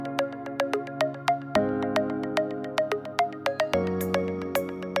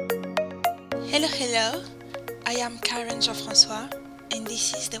Hello, hello. I am Karen Jean-François, and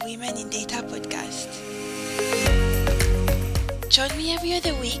this is the Women in Data podcast. Join me every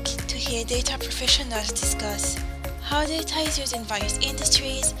other week to hear data professionals discuss how data is used in various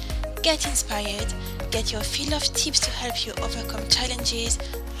industries, get inspired, get your fill of tips to help you overcome challenges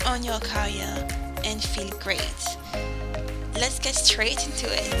on your career, and feel great. Let's get straight into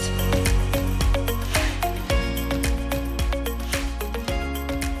it.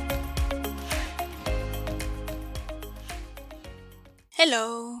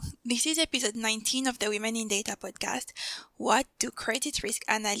 Hello, this is episode 19 of the Women in Data podcast. What do credit risk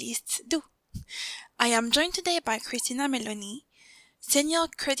analysts do? I am joined today by Christina Meloni, Senior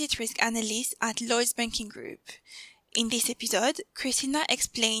Credit Risk Analyst at Lloyds Banking Group. In this episode, Christina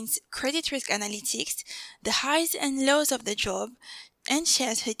explains credit risk analytics, the highs and lows of the job, and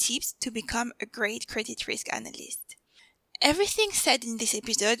shares her tips to become a great credit risk analyst. Everything said in this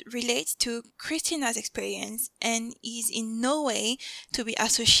episode relates to Christina's experience and is in no way to be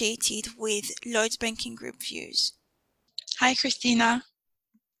associated with Lloyds Banking Group views. Hi, Christina.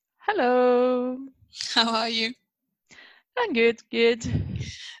 Hello. How are you? I'm good.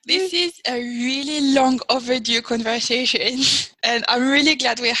 This is a really long overdue conversation, and I'm really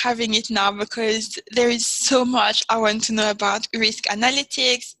glad we're having it now because there is so much I want to know about risk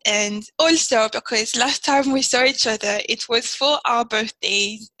analytics, and also because last time we saw each other, it was for our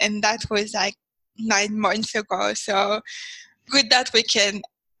birthdays, and that was like 9 months ago. So good that we can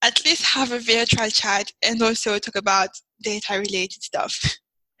at least have a virtual chat and also talk about data-related stuff.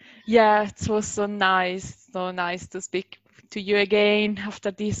 Yeah, it was so nice to speak to you again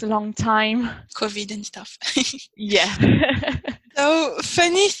after this long time. COVID and stuff. Yeah. So,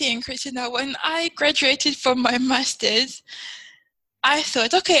 funny thing, Christina, when I graduated from my master's, I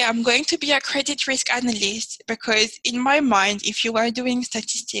thought, okay, I'm going to be a credit risk analyst because in my mind, if you were doing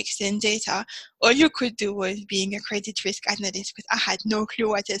statistics and data, all you could do was being a credit risk analyst because I had no clue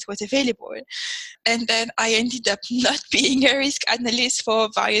what else was available. And then I ended up not being a risk analyst for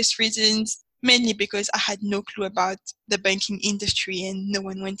various reasons, mainly because I had no clue about the banking industry and no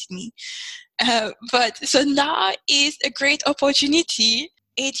one wanted me. But so now is a great opportunity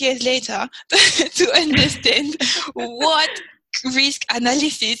 8 years later to understand what risk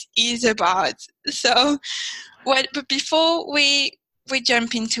analysis is about. So, but before we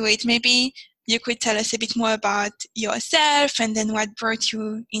jump into it, maybe you could tell us a bit more about yourself and then what brought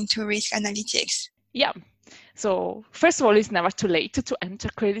you into risk analytics. Yeah. So first of all, it's never too late to enter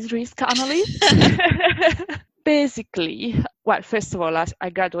credit risk analyst. Basically, well, first of all, I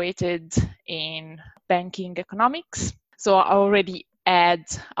graduated in banking economics. So I already had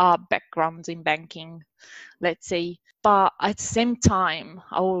a background in banking, let's say. But at the same time,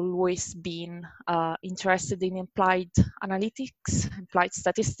 I've always been interested in applied analytics, applied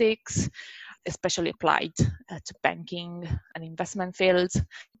statistics, especially applied to banking and investment fields.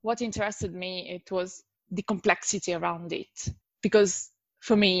 What interested me, it was the complexity around it. Because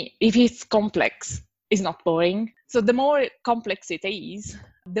for me, if it's complex, it's not boring. So the more complex it is,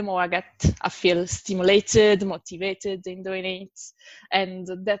 the more I feel stimulated, motivated in doing it. And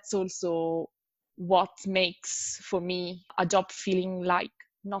that's also what makes, for me, a job feeling like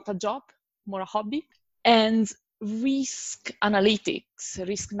not a job, more a hobby. And risk analytics,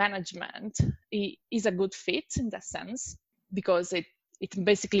 risk management is a good fit in that sense because it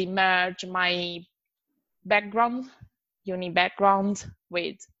basically merges my background, uni background,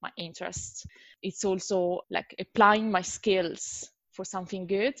 with my interests. It's also like applying my skills for something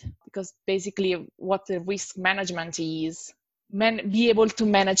good because basically what the risk management is, be able to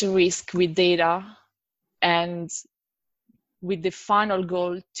manage a risk with data and with the final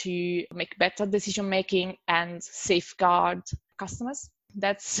goal to make better decision making and safeguard customers.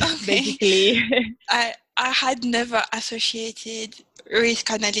 That's Okay. basically I had never associated risk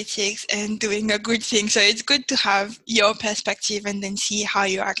analytics and doing a good thing. So it's good to have your perspective and then see how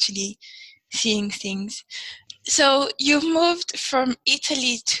you're actually seeing things. So you moved from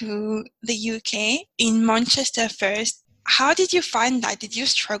Italy to the UK in Manchester first. How did you find that? Did you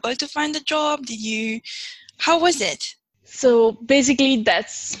struggle to find a job? How was it? So basically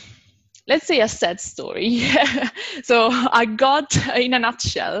that's, let's say, a sad story. So I got, in a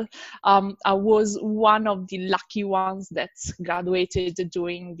nutshell, I was one of the lucky ones that graduated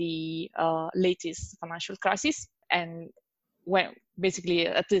during the latest financial crisis. And when basically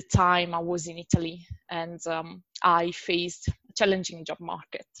at the time I was in Italy and I faced a challenging job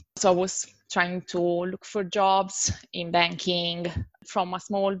market. So I was trying to look for jobs in banking from a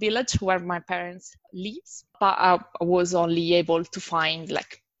small village where my parents lives, but I was only able to find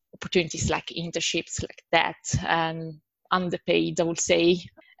like opportunities like internships like that and underpaid, I would say.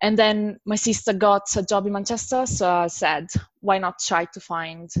 And then my sister got a job in Manchester, so I said, why not try to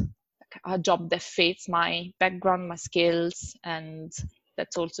find a job that fits my background, my skills, and that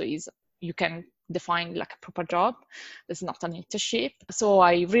also is, you can define like a proper job. It's not an internship. So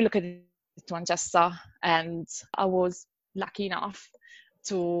I relocated to Manchester, and I was lucky enough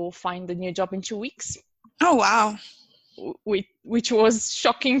to find a new job in 2 weeks. Oh, wow. Which was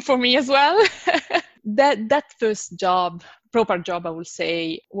shocking for me as well. That first job, proper job, I would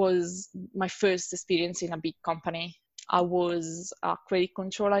say, was my first experience in a big company. I was a credit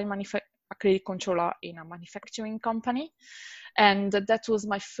controller in a manufacturing company, and that was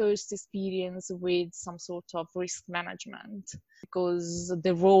my first experience with some sort of risk management, because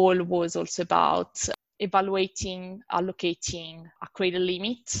the role was also about evaluating, allocating a credit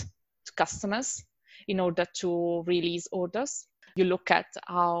limit to customers in order to release orders. You look at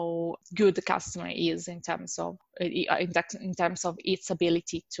how good the customer is in terms of its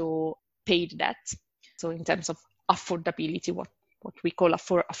ability to pay the debt. So in terms of affordability, what we call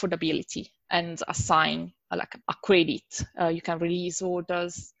affordability, and assign like a credit. You can release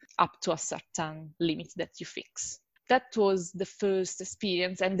orders up to a certain limit that you fix. That was the first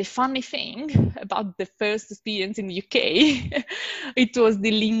experience. And the funny thing about the first experience in the UK, it was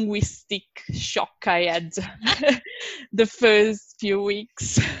the linguistic shock I had the first few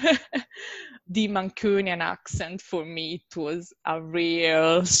weeks. The Mancunian accent, for me, it was a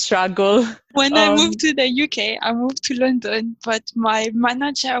real struggle. When I moved to the UK, I moved to London, but my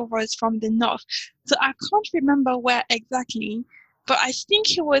manager was from the north. So I can't remember where exactly, but I think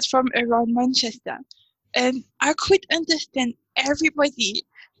he was from around Manchester. And I could understand everybody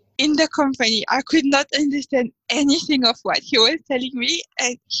in the company. I could not understand anything of what he was telling me.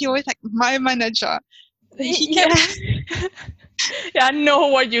 And he was like my manager. Yeah, I know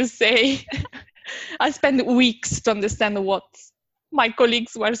what you say. I spent weeks to understand what my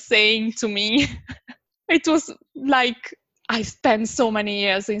colleagues were saying to me. It was like I spent so many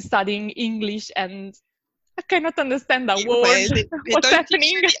years in studying English and I cannot understand a word. What's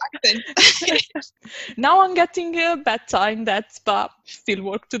happening? Now I'm getting better in that, but still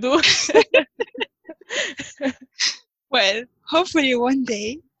work to do. Well, hopefully one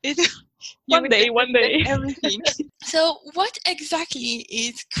day. One day. Everything. So what exactly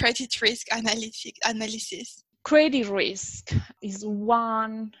is credit risk analysis? Credit risk is the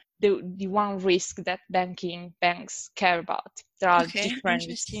one risk that banks care about. There are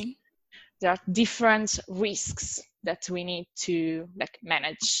different risks that we need to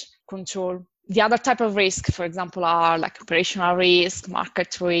manage, control. The other type of risk, for example, are like operational risk,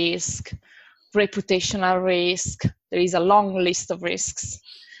 market risk, reputational risk. There is a long list of risks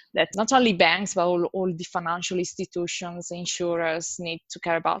that not only banks, but all the financial institutions, insurers need to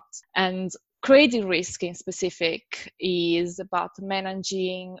care about. And credit risk in specific is about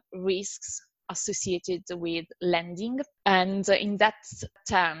managing risks associated with lending. And in that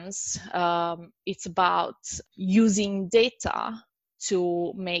terms, it's about using data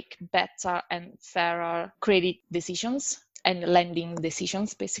to make better and fairer credit decisions and lending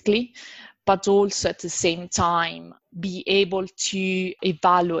decisions, basically, but also at the same time be able to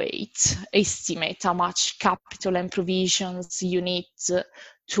estimate how much capital and provisions you need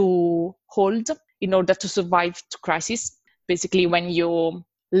to hold in order to survive the crisis. Basically, when you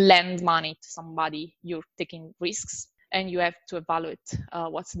lend money to somebody, you're taking risks, and you have to evaluate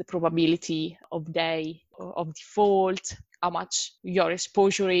what's the probability of default, how much your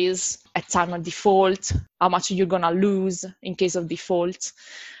exposure is at time of default, how much you're gonna lose in case of default.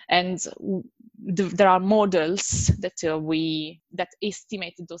 And there are models that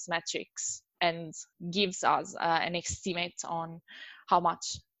estimate those metrics and gives us an estimate on how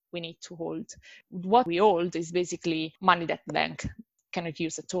much we need to hold. What we hold is basically money that the bank cannot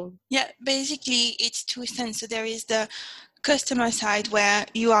use at all. Yeah, basically it's two things. So there is the customer side where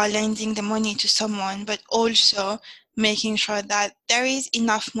you are lending the money to someone, but also making sure that there is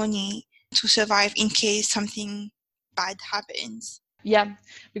enough money to survive in case something bad happens. Yeah,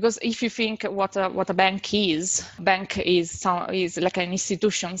 because if you think what a bank is like an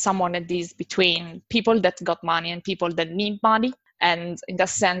institution, someone that is between people that got money and people that need money. And in that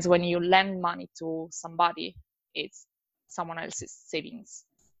sense, when you lend money to somebody, it's someone else's savings.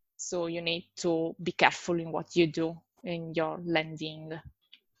 So you need to be careful in what you do in your lending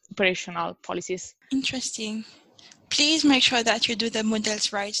operational policies. Interesting. Please make sure that you do the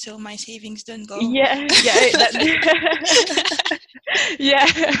models right so my savings don't go. Yeah. Yeah,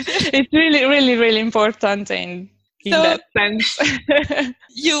 it's really, really, really important in that sense.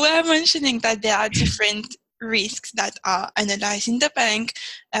 You were mentioning that there are different risks that are analyzed in the bank,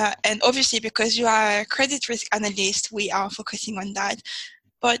 and obviously because you are a credit risk analyst, we are focusing on that.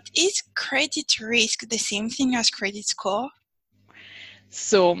 But is credit risk the same thing as credit score?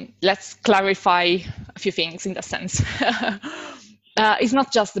 So let's clarify a few things in that sense. It's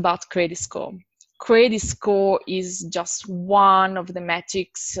not just about credit score. Credit score is just one of the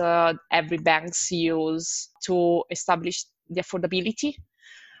metrics every banks use to establish the affordability,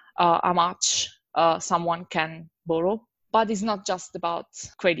 how much someone can borrow. But it's not just about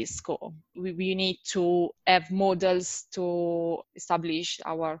credit score. We need to have models to establish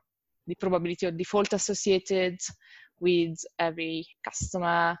the probability of default associated with every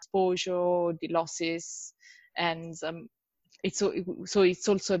customer exposure, the losses, and it's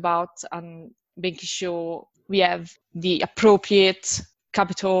also about making sure we have the appropriate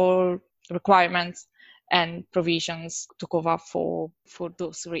capital requirements and provisions to cover for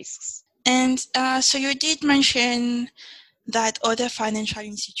those risks. And so you did mention that other financial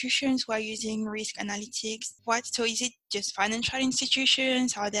institutions were using risk analytics. So is it just financial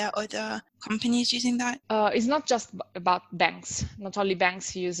institutions? Are there other companies using that? It's not just about banks. Not only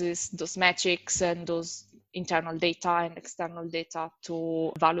banks uses those metrics and those internal data and external data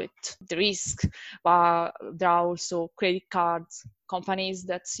to evaluate the risk, but there are also credit cards companies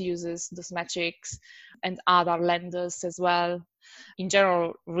that uses those metrics and other lenders as well. In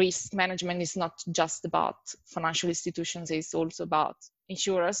general, risk management is not just about financial institutions, it's also about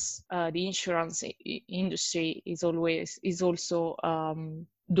insurers. The insurance industry is also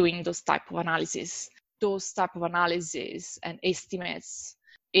doing those type of analysis. Those type of analysis and estimates,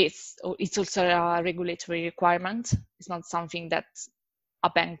 it's also a regulatory requirement. It's not something that a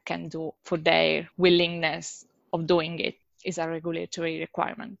bank can do for their willingness of doing it. It's a regulatory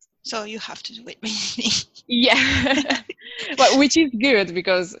requirement. So you have to do it, basically. Yeah, but which is good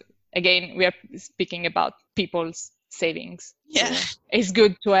because, again, we are speaking about people's savings. Yeah. So it's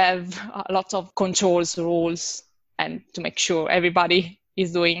good to have a lot of controls, rules, and to make sure everybody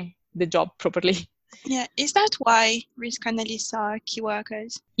is doing the job properly. Yeah, is that why risk analysts are key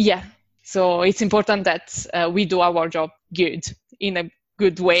workers? Yeah, so it's important that we do our job good, in a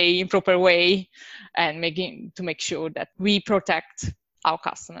good way, in proper way, and make sure that we protect our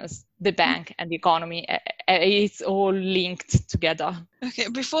customers, the bank, and the economy. It's all linked together. Okay,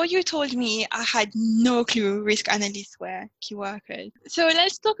 before you told me, I had no clue risk analysts were key workers. So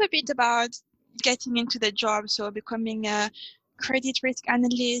let's talk a bit about getting into the job, so becoming a credit risk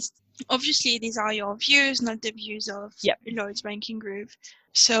analyst. Obviously, these are your views, not the views of Lloyds Banking Group.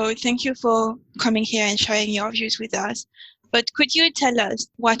 So thank you for coming here and sharing your views with us. But could you tell us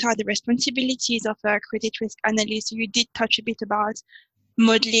what are the responsibilities of a credit risk analyst? You did touch a bit about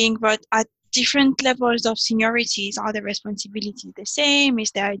modeling, but at different levels of seniorities, are the responsibilities the same?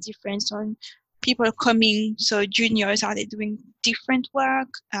 Is there a difference on people coming? So juniors, are they doing different work?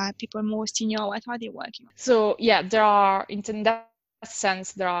 People more senior, what are they working on? So yeah, there are, in that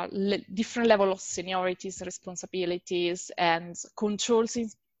sense, there are different levels of seniorities, responsibilities, and controls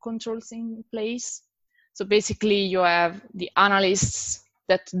in place. So basically, you have the analysts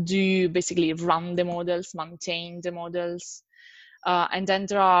that do basically run the models, maintain the models. And then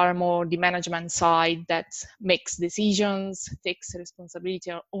there are more the management side that makes decisions, takes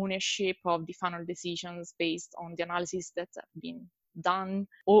responsibility or ownership of the final decisions based on the analysis that have been done.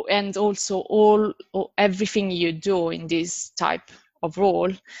 And also everything you do in this type of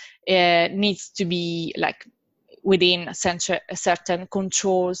role needs to be like within a certain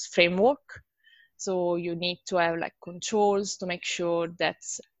controls framework. So you need to have like controls to make sure that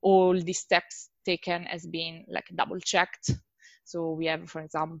all the steps taken has been like double checked. So we have, for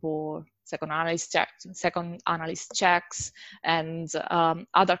example, second analyst checks and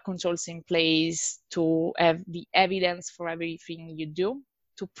other controls in place to have the evidence for everything you do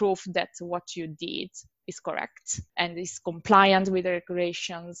to prove that what you did is correct and is compliant with the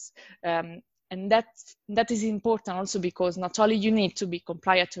regulations. And that is important also because not only you need to be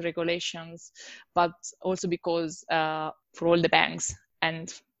compliant to regulations, but also because for all the banks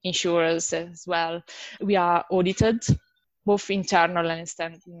and insurers as well, we are audited, both internal and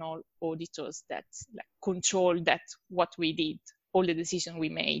external auditors that like, control that what we did, all the decisions we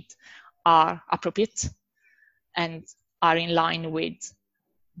made are appropriate and are in line with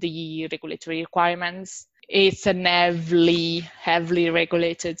the regulatory requirements. It's an heavily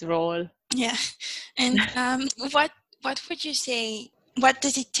regulated role. Yeah, and what would you say? What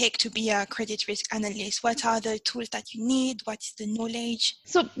does it take to be a credit risk analyst? What are the tools that you need? What is the knowledge?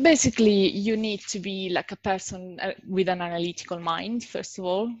 So basically, you need to be like a person with an analytical mind, first of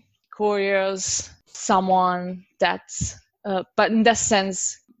all, curious, someone that's, but in that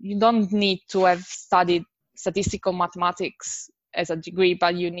sense, you don't need to have studied statistical mathematics as a degree,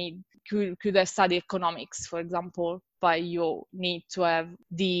 but you could have studied economics, for example, but you need to have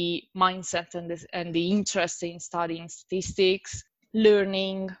the mindset and the interest in studying statistics,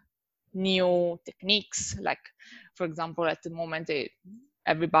 learning new techniques. Like, for example, at the moment, there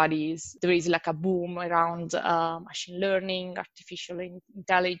is like a boom around machine learning, artificial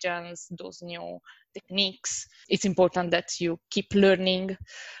intelligence, those new techniques. It's important that you keep learning.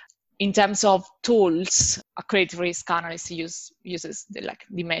 In terms of tools, a credit risk analyst uses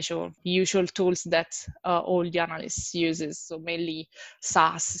the usual tools that all the analysts uses, so mainly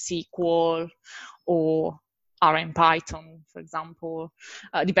SAS, SQL, or R and Python, for example.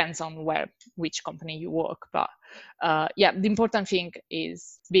 Depends on which company you work, but the important thing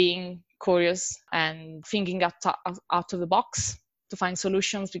is being curious and thinking out of the box to find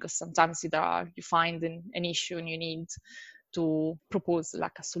solutions, because sometimes you find an issue and you need to propose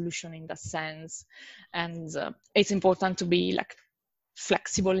like a solution in that sense. And it's important to be like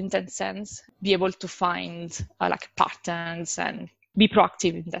flexible in that sense, be able to find like patterns and be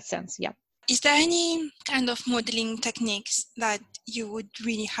proactive in that sense. Yeah. Is there any kind of modeling techniques that you would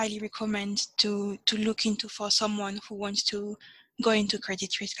really highly recommend to look into for someone who wants to go into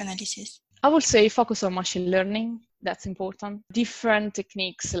credit risk analysis? I would say focus on machine learning. That's important. Different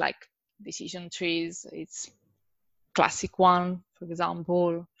techniques like decision trees, it's classic one, for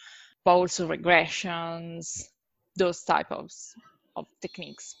example, but also regressions, those type of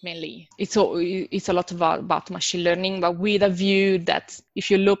techniques mainly. It's a lot about machine learning, but with a view that if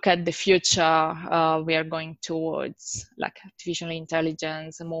you look at the future, we are going towards like artificial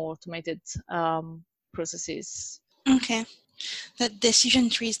intelligence and more automated processes. Okay. That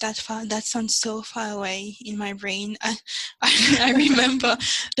decision trees that sounds so far away in my brain. I remember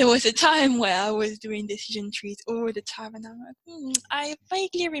there was a time where I was doing decision trees all the time, and I'm like, I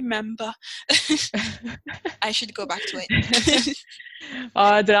vaguely remember. I should go back to it.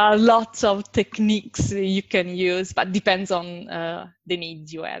 There are lots of techniques you can use, but depends on the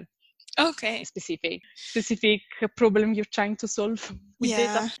needs you have. Okay. Specific problem you're trying to solve with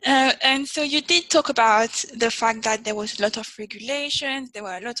data. And so you did talk about the fact that there was a lot of regulations, there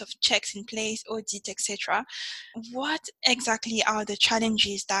were a lot of checks in place, audit, etc. What exactly are the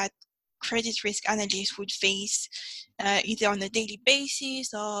challenges that credit risk analysts would face either on a daily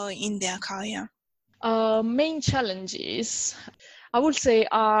basis or in their career? Main challenges, I would say,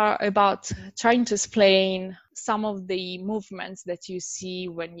 are about trying to explain some of the movements that you see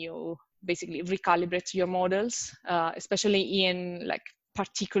when you basically recalibrate your models, especially in like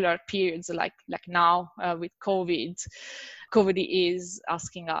particular periods like now with COVID. COVID is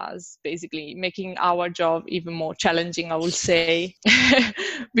asking us, basically making our job even more challenging, I would say,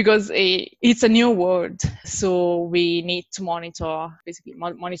 because it's a new world. So we need to monitor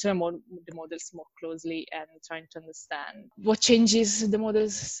the models more closely and trying to understand what changes the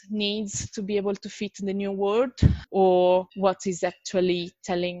models needs to be able to fit in the new world, or what is actually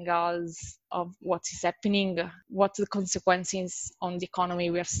telling us of what is happening, what the consequences on the economy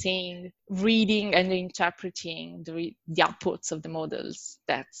we are seeing, reading and interpreting the outputs of the models.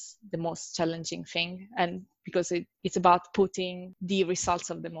 That's the most challenging thing. And because it's about putting the results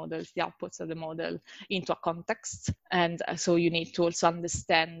of the model, the outputs of the model into a context. And so you need to also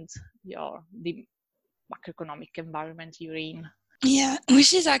understand the macroeconomic environment you're in. Yeah,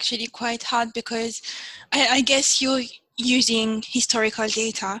 which is actually quite hard because I guess you're using historical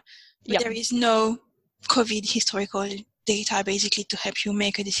data, but there is no COVID historical data basically to help you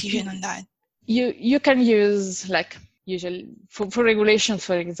make a decision on that. You can use like usually for regulations,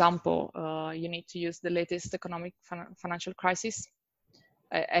 for example, you need to use the latest economic financial crisis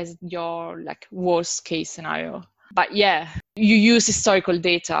as your like worst case scenario. But you use historical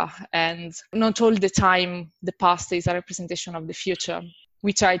data, and not all the time the past is a representation of the future.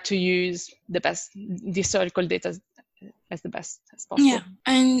 We try to use the historical data as the best as possible. Yeah.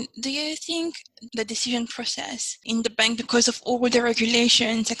 And do you think the decision process in the bank, because of all the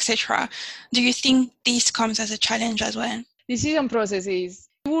regulations, etc., do you think this comes as a challenge as well? Decision process is,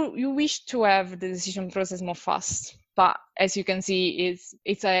 you wish to have the decision process more fast, but as you can see,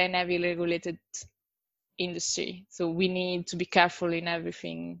 it's an heavily regulated industry. So we need to be careful in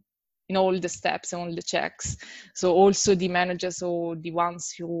everything, in all the steps and all the checks. So also the managers or the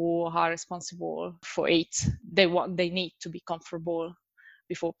ones who are responsible for it, they need to be comfortable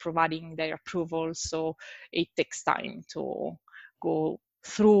before providing their approval. So it takes time to go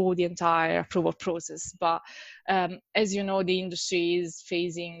through the entire approval process. But as you know, the industry is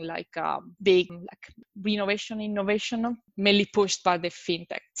facing like a big innovation, mainly pushed by the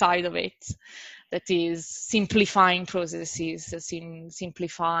fintech side of it, that is simplifying processes,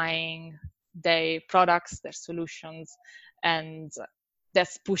 simplifying their products, their solutions, and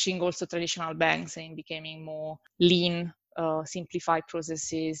that's pushing also traditional banks in becoming more lean, simplified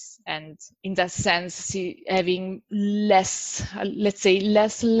processes, and in that sense having less, let's say,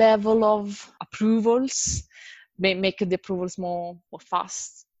 less level of approvals, make the approvals more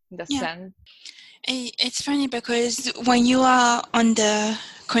fast in that sense. It's funny because when you are on the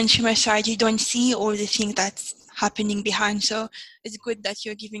consumer side, you don't see all the things that's happening behind. So it's good that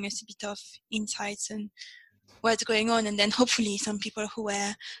you're giving us a bit of insights and what's going on, and then hopefully some people who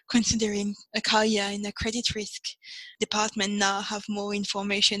were considering a career in the credit risk department now have more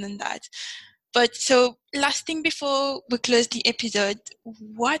information on that. But so last thing before we close the episode,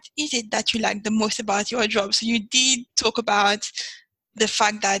 what is it that you like the most about your job? So you did talk about the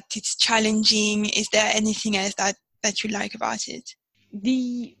fact that it's challenging. Is there anything else that you like about it?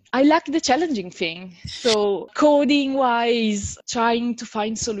 I like the challenging thing. So coding wise, trying to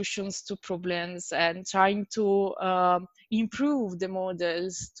find solutions to problems and trying to improve the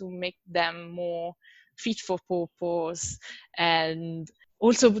models to make them more fit for purpose, and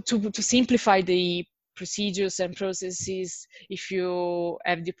also to simplify the procedures and processes. If you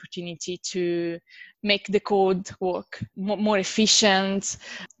have the opportunity to make the code work more efficient,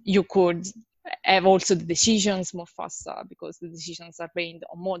 you could have also the decisions more faster, because the decisions are based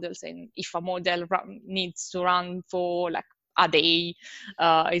on models, and if a model needs to run for like a day,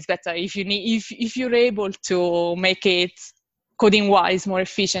 it's better if you're able to make it coding wise more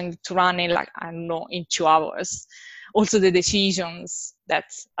efficient to run in like, I don't know, in 2 hours. Also the decisions that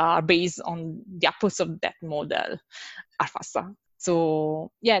are based on the outputs of that model are faster.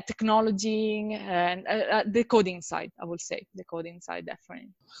 So yeah, technology and the coding side, I would say. The coding side,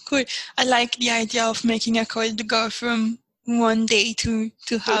 definitely. Cool. I like the idea of making a code go from 1 day to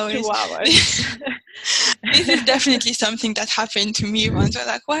 2 hours. 2 hours. This is definitely something that happened to me once. I was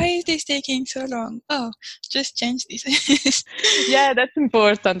like, why is this taking so long? Oh, just change this. Yeah, that's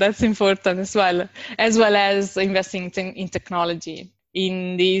important as well as investing in technology.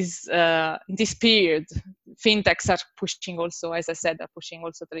 In this period, fintechs are pushing also, as I said, are pushing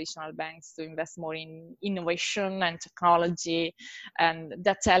also traditional banks to invest more in innovation and technology, and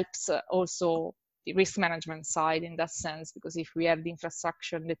that helps also the risk management side in that sense, because if we have the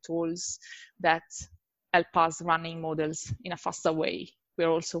infrastructure and the tools that help us running models in a faster way,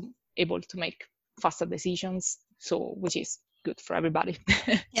 we're also able to make faster decisions, so which is good for everybody.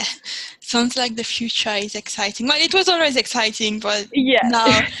 Yeah, sounds like the future is exciting. Well, it was always exciting, but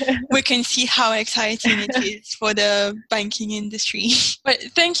now we can see how exciting it is for the banking industry. But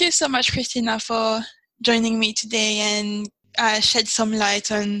thank you so much, Christina, for joining me today and shed some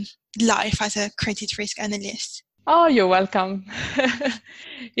light on life as a credit risk analyst. Oh, you're welcome.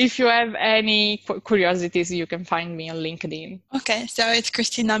 If you have any curiosities, you can find me on LinkedIn. Okay, so it's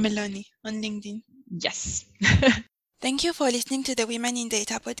Christina Meloni on LinkedIn. Yes. Thank you for listening to the Women in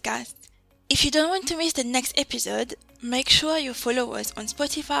Data podcast. If you don't want to miss the next episode, make sure you follow us on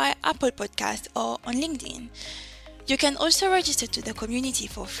Spotify, Apple Podcasts, or on LinkedIn. You can also register to the community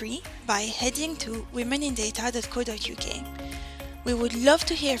for free by heading to womenindata.co.uk. We would love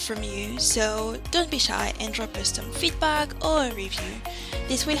to hear from you, so don't be shy and drop us some feedback or a review.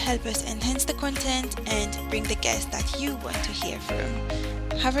 This will help us enhance the content and bring the guests that you want to hear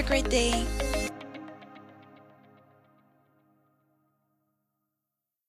from. Have a great day.